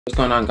What's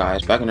going on,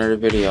 guys? Back in another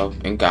video.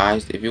 And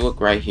guys, if you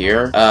look right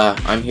here,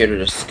 I'm here to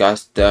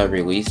discuss the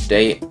release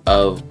date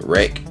of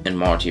Rick and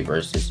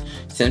MultiVersus.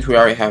 Since we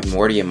already have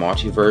Morty and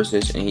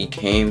MultiVersus and he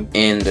came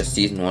in the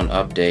season 1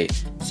 update,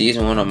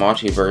 season 1 of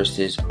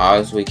MultiVersus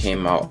obviously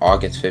came out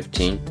August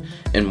 15th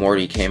and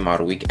Morty came out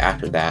a week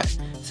after that.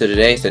 So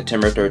today is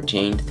September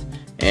 13th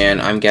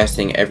and I'm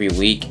guessing every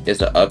week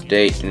is an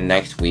update and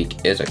next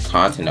week is a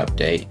content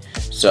update.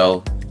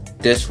 So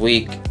this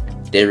week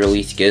they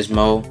released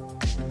Gizmo.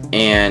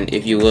 And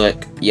if you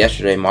look,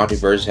 yesterday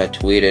MultiVersus had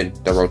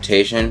tweeted the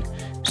rotation.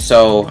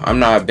 So I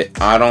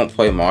don't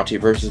play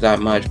MultiVersus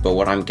that much, but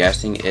what I'm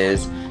guessing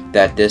is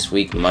that this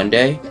week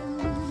Monday,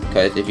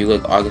 because if you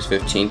look, August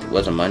 15th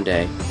was a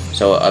Monday,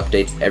 so it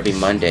updates every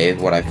Monday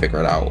is what I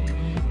figured out.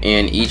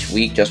 And each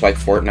week, just like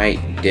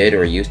Fortnite did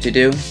or used to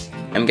do,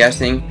 I'm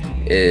guessing,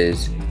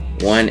 is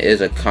one is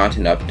a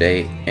content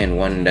update and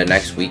the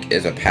next week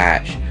is a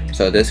patch.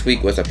 So this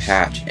week was a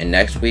patch, and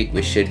next week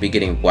we should be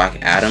getting Black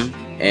Adam.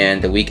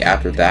 And the week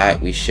after that,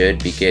 we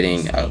should be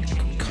getting a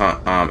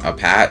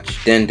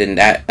patch. Then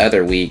that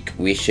other week,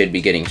 we should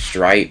be getting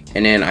Stripe.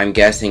 And then I'm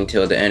guessing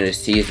till the end of the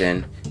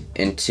season,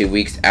 in 2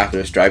 weeks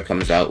after Stripe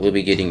comes out, we'll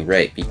be getting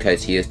Rick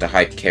because he is the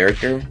hype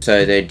character.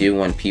 So they do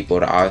want people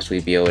to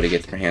obviously be able to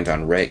get their hands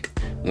on Rick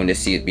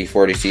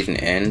before the season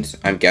ends.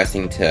 I'm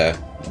guessing to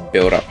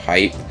build up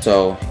hype.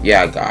 So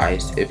yeah,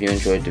 guys, if you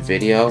enjoyed the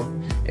video,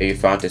 if you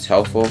found this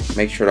helpful,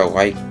 make sure to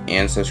like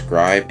and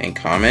subscribe and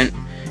comment.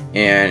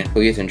 And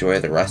please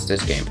enjoy the rest of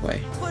this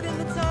gameplay. Put in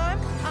the time,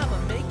 I'ma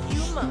make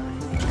you mine.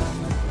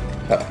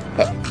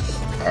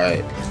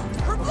 Alright.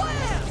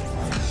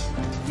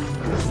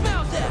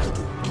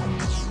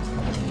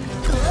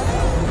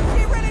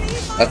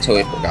 I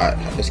totally forgot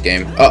this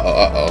game.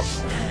 Uh-oh.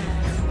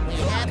 We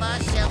have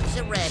ourselves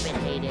a rabbit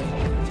hater.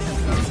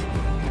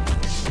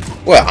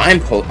 Well,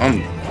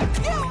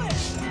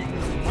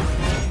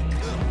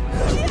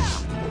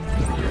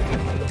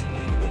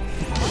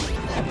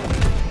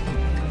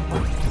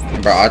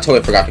 Bro, I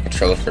totally forgot the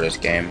controller for this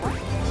game. Come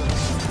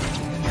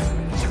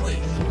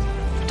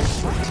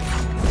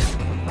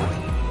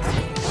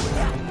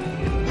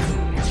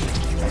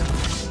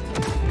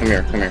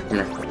here.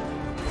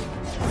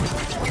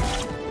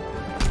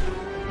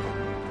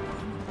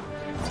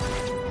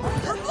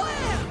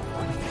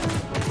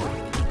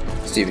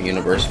 Steven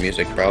Universe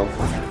music, bro.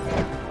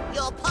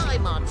 Your pie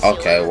monster.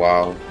 Okay,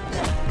 wow.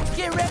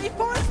 Get ready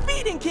for a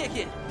speeding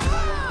kicking.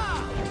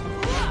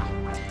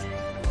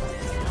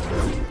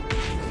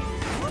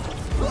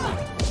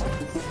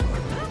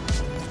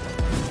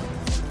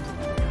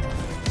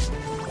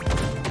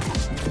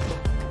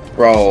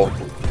 Bro,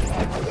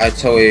 I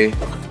totally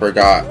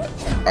forgot.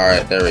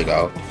 Alright, there we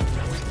go.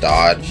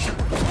 Dodge.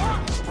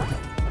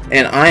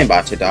 And I'm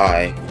about to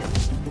die.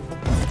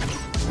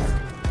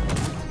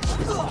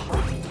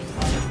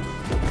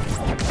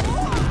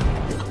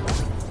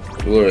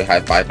 Literally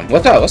high-five him.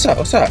 What's up?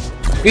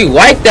 We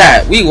like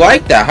that!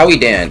 How we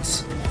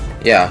dance.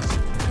 Yeah.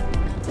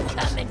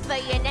 Coming for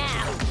you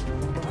now.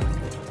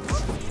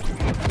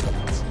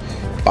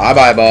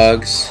 Bye-bye,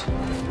 bugs.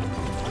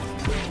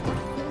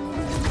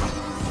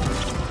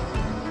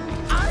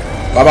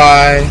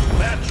 Bye-bye.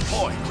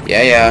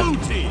 Yeah.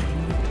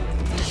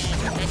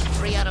 Best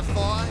 3 out of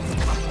 4.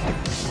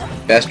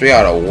 Best 3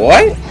 out of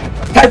what?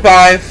 High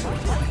five.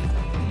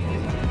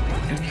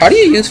 How do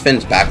you use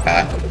Finn's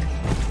backpack?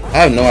 I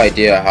have no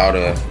idea how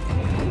to.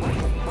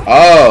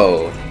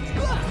 Oh.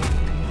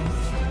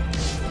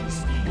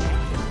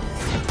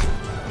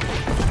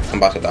 I'm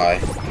about to die.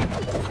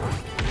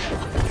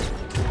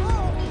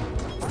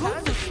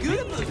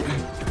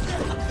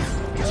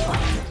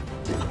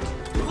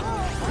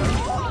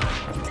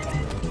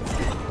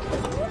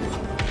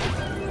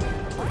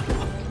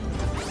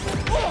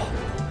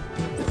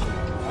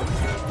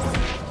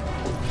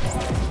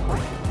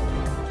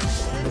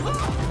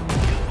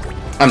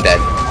 I'm dead.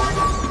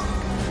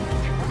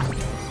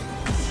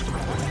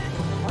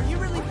 Are you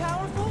really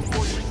powerful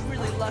or just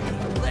really lucky?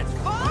 Let's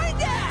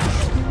find out!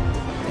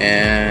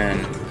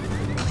 And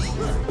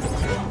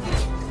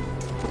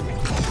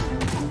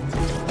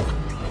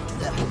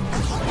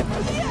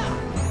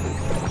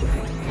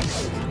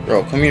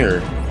bro, come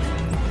here.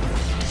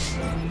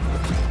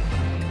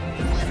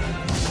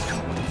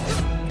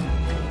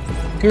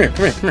 Come here.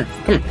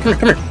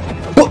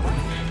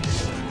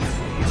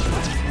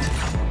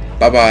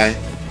 Bye-bye.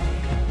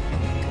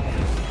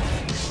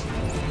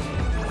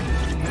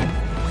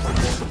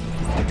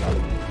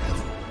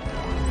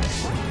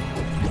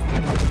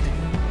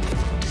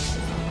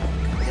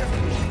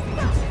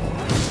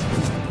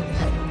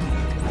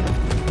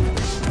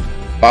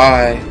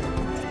 Bye.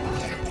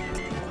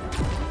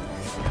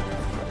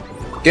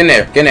 Get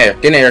in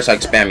there so I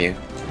can spam you.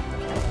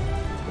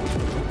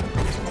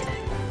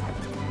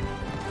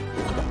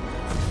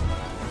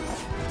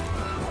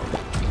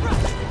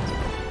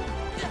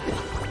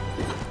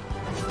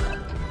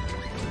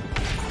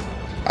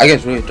 I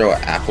guess really throw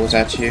apples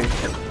at you.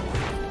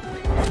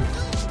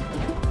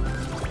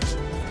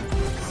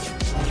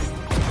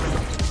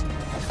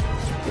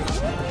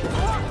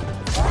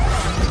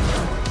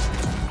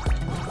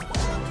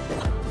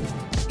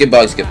 Get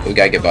bugs. We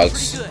gotta get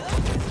bugs. Good.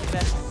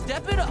 Better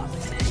step it up.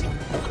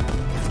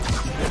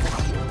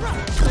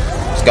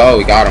 Let's go.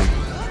 We got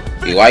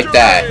him. We like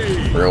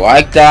that. We're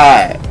like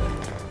that.